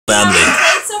family.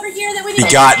 We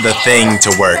got the thing to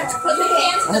work.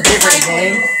 A different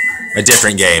game. A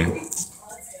different game.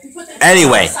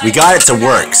 Anyway, we got it to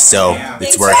work, so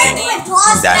it's working.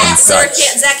 That and such.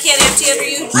 Zach can't empty under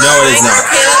you? No, it is not.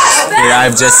 Here,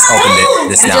 I've just opened it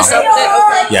just now.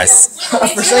 Yes. For a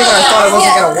second, I thought it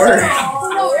wasn't gonna work.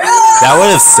 That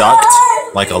would have sucked,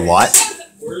 like a lot.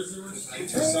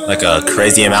 Like a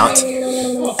crazy amount.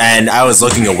 And I was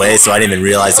looking away, so I didn't even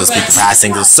realize those people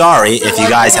passing. So sorry if you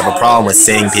guys have a problem with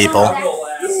seeing people.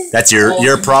 That's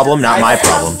your problem, not my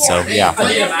problem. So yeah.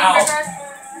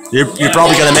 You're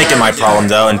probably gonna make it my problem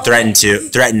though, and threaten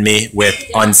me with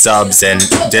unsubs and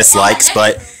dislikes.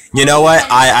 But you know what?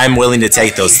 I'm willing to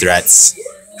take those threats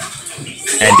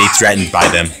and be threatened by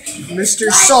them.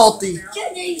 Mr. Salty.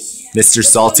 Mr.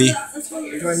 Salty.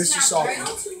 Join Mr. Salty.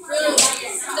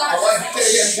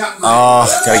 Oh,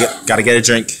 gotta get a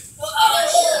drink.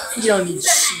 You don't need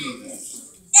shit.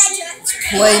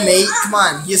 Playmate, come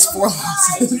on. He has 4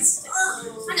 losses.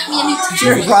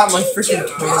 You brought my freaking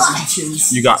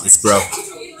toys. You got this, bro.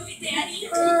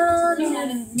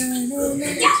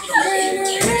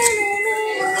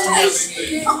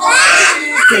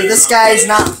 Okay, this guy's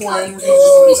not playing.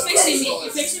 He's fixing me. You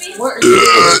fixing me? What are you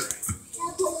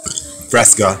doing?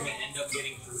 Fresca.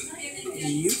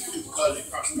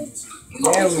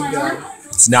 There we go.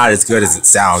 It's not as good as it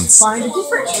sounds. Find a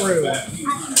different room.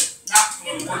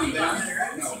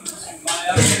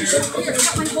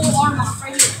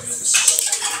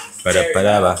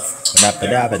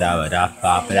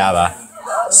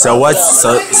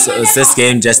 So is this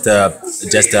game just a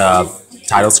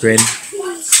title screen?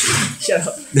 Shut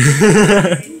up.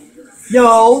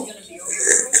 No.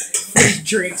 Free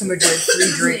drinks. I'm gonna drink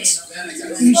 3 drinks.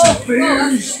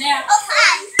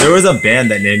 There was a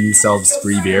band that named themselves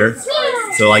Free Beer.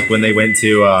 So like when they went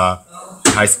to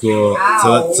high school,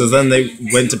 so then they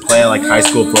went to play like high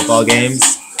school football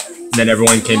games. And then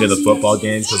everyone came to the football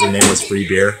games because their name was Free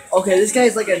Beer. Okay, this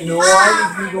guy's like a no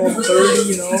he's going 30,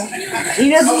 you know. He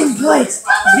doesn't even play.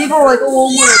 People are like, oh,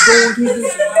 I'm gonna go into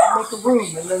this make a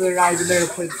room, and then they're not even there to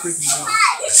play the freaking game.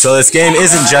 So this game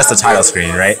isn't just a title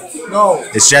screen, right? No.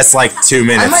 It's just like 2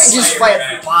 minutes. I might just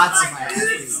fight bots in my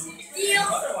house.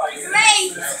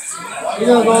 You're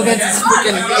gonna go against this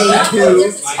freaking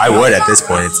A2. I would at this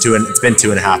point. It's been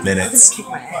 2.5 minutes. Kick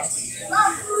my ass.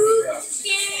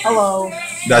 Hello.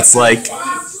 That's like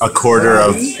a quarter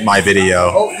of my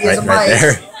video right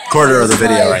there. Quarter of the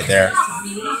video right there.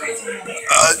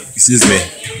 Excuse me.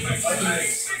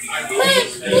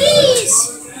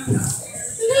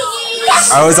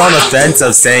 I was on the fence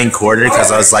of saying quarter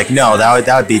because I was like, no, that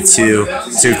would be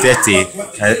 250,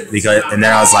 because and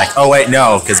then I was like, oh wait,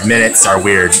 no, because minutes are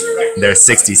weird. They're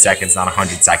 60 seconds, not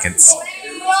 100 seconds.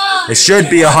 It should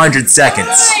be 100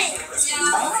 seconds.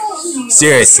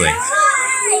 Seriously.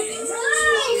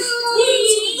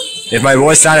 If my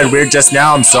voice sounded weird just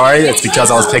now, I'm sorry. It's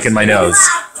because I was picking my nose.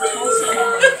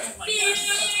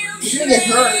 You're gonna get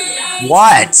hurt.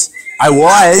 What? I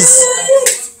was.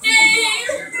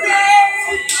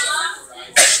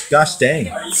 Gosh dang.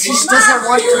 She just doesn't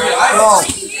want you to go.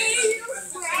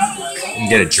 You can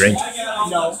get a drink.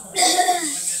 No.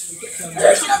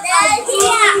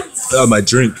 Oh, my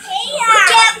drink.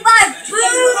 Get my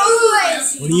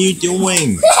booze! What are you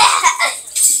doing?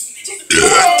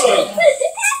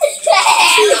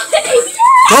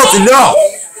 Colton, no!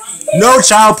 No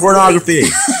child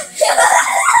pornography!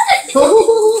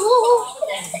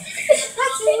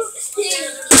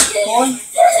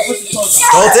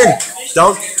 Colton,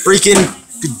 don't freaking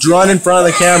run in front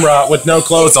of the camera with no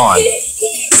clothes on.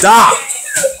 Stop!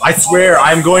 I swear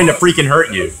I'm going to freaking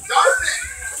hurt you.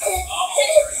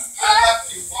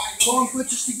 Go and put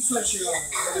your stupid sweatshirt on.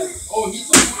 Oh, he's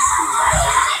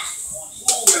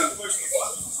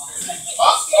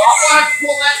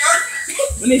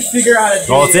Let me figure out a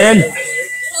Colton,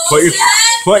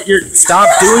 stop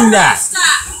doing that.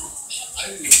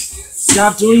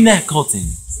 Stop doing that,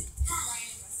 Colton.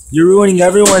 You're ruining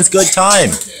everyone's good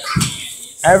time.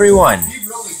 Everyone.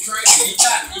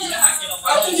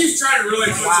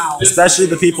 Wow. Especially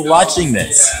the people watching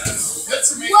this.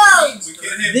 Whoa!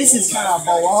 This is kind of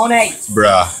baloney.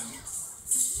 Bruh.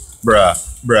 Bruh.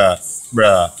 Bruh.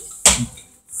 Bruh.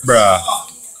 Bruh.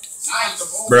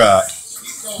 Bruh.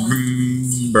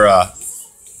 Bruh.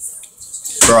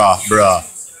 Bruh. Bruh.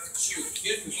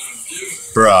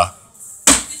 Bruh.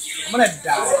 I'm gonna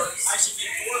die.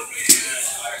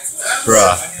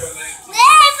 Bruh.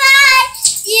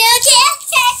 You can't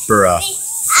take Bruh. me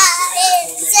out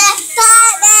in the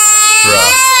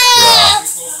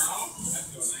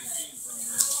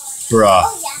Bruh. Bruh.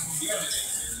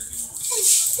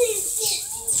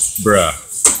 Bruh.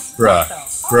 Bruh.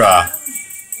 Bruh.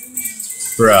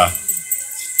 Bruh.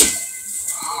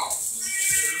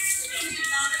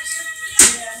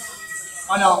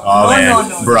 Oh no. Oh man.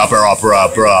 No. Bruh. Bruh.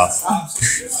 Bruh.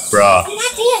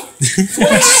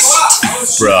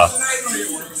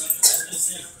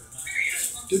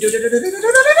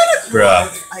 Bruh.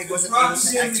 I wasn't able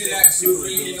to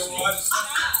activate.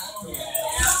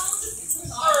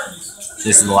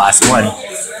 This is the last one.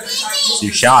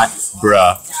 You shot.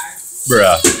 Bruh.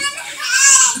 Bruh.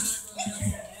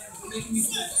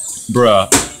 Bruh.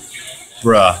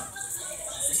 Bruh.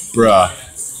 Bruh.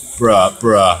 Bruh.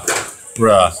 Bruh.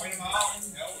 Bruh.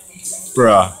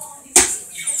 Bruh.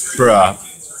 Bruh.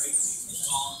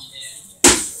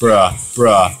 Bruh.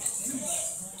 Bruh.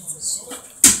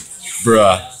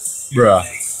 Bruh. Bruh.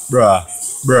 Bruh.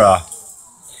 Bruh.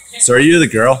 So are you the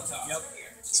girl? Yep.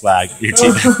 Swag. You're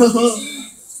teabag.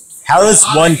 How is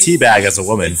one teabag as a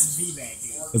woman?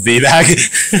 A V-bag?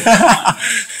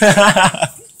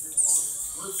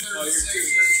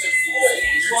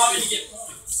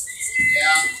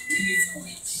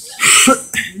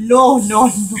 No.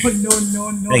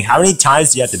 Dang, how many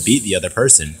times do you have to beat the other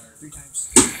person? 3 times.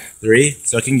 3?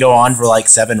 So it can go on for like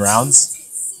 7 rounds?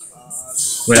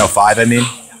 Wait, no, 5 I mean?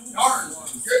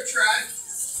 Good try.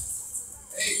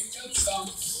 Hey, we got some.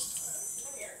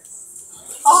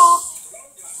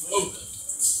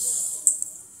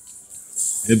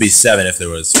 It would be 7 if there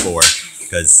was 4,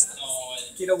 because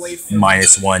Get away from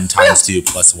 -1 times 2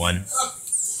 plus 1.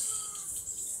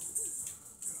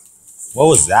 What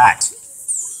was that?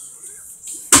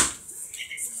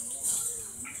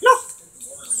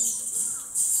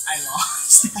 I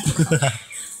lost.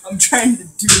 I'm trying to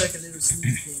do like a little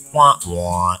sneak thing. Wah,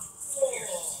 wah.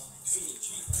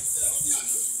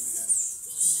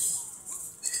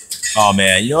 Oh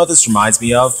man, you know what this reminds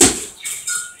me of?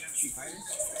 Street Fighter?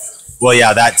 Well,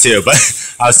 yeah, that too, but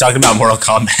I was talking about Mortal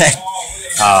Kombat.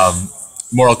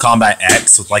 Mortal Kombat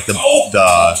X with like the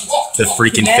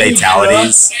freaking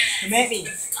fatalities. Come at me.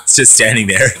 It's just standing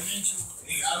there.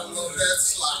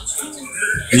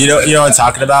 You know what I'm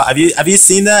talking about? Have you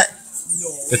seen that? No.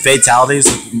 The fatalities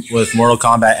with Mortal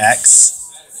Kombat X?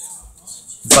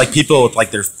 It's like people with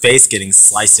like their face getting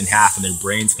sliced in half and their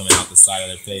brains coming out the side of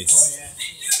their face. Oh yeah.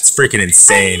 It's freaking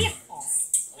insane.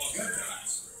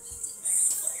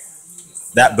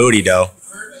 That booty though.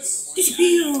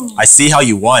 I see how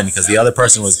you won because the other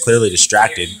person was clearly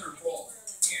distracted.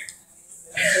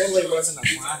 That totally wasn't a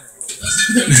flatter.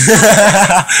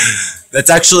 That's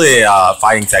actually a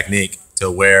fighting technique to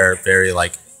wear very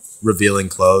like revealing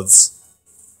clothes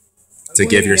to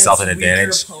give yourself an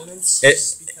advantage.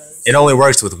 It only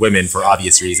works with women for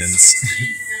obvious reasons.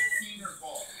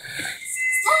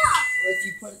 If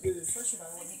you put your sweatshirt on, I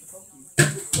won't have to poke you.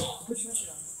 Put your sweatshirt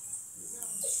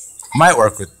on. Might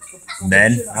work with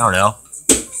men. I don't know.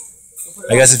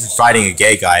 I guess if you're fighting a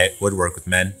gay guy, it would work with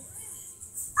men.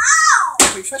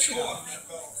 Put your sweatshirt on.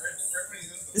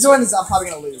 This one is I'm probably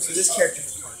gonna lose. So this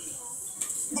character's a part.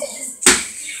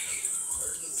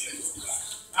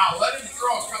 Now let him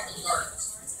throw a couple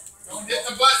darts. Don't hit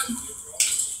the button.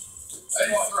 Let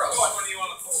him throw. What do you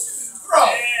want to throw?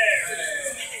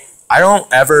 I don't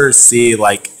ever see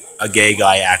like a gay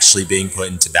guy actually being put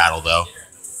into battle though,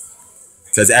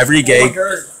 because every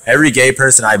gay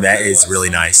person I met is really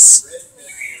nice.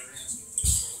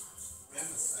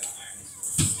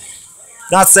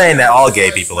 Not saying that all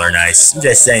gay people are nice. I'm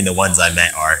just saying the ones I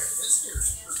met are.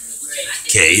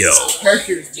 KO.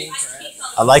 Character's name for it.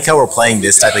 I like how we're playing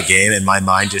this type of game and my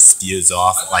mind just spews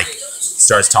off, like,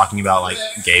 starts talking about, like,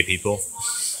 gay people.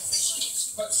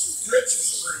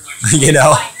 You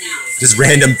know? Just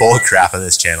random bullcrap on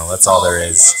this channel. That's all there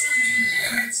is.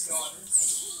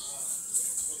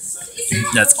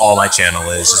 That's all my channel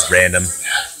is. Just random.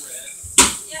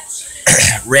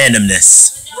 Randomness.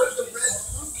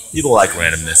 People like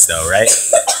randomness, though, right?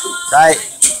 Right?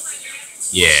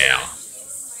 Yeah.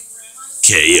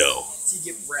 KO. So you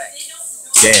get wrecked.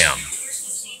 Damn.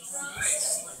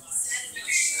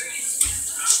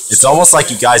 It's almost like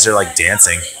you guys are like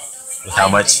dancing with how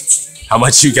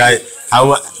much you guys,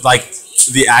 like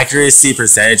the accuracy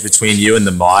percentage between you and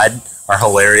the mod are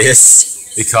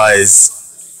hilarious because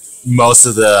most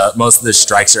of the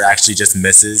strikes are actually just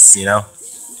misses, you know?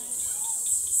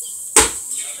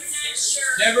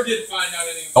 Never did find out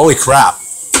anything. Holy crap.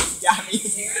 Got me.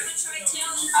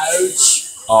 Ouch.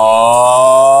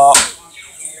 Oh.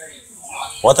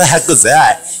 What the heck was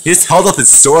that? He just held up his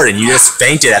sword and you just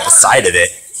fainted at the sight of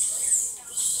it.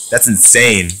 That's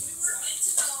insane.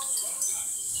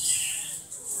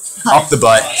 Up the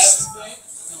butt.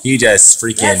 He just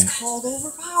freaking... That's called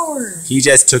overpowered. He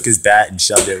just took his bat and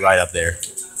shoved it right up there.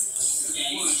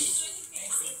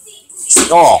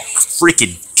 Oh,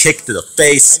 freaking kick to the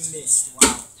face. I missed.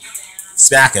 Wow.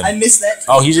 Smack him. I missed that.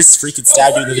 Oh, he just freaking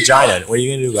stabbed you in the vagina. What are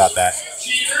you gonna do about that?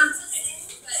 Cheater.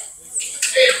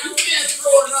 Hey, if you can't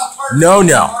throw enough hard. No,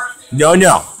 no. No,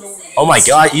 no. Oh my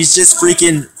god, he's just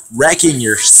freaking wrecking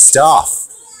your stuff.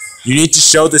 You need to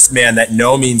show this man that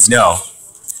no means no.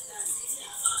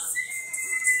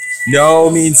 No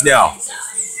means no.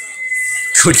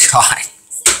 Good God.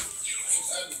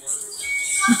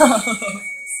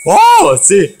 Oh, let's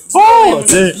see. Oh,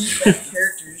 let's see.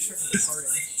 Character, you're just fucking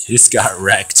retarded. He just got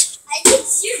wrecked. I think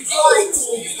it's your butt.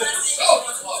 So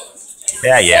close.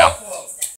 Yeah, yeah.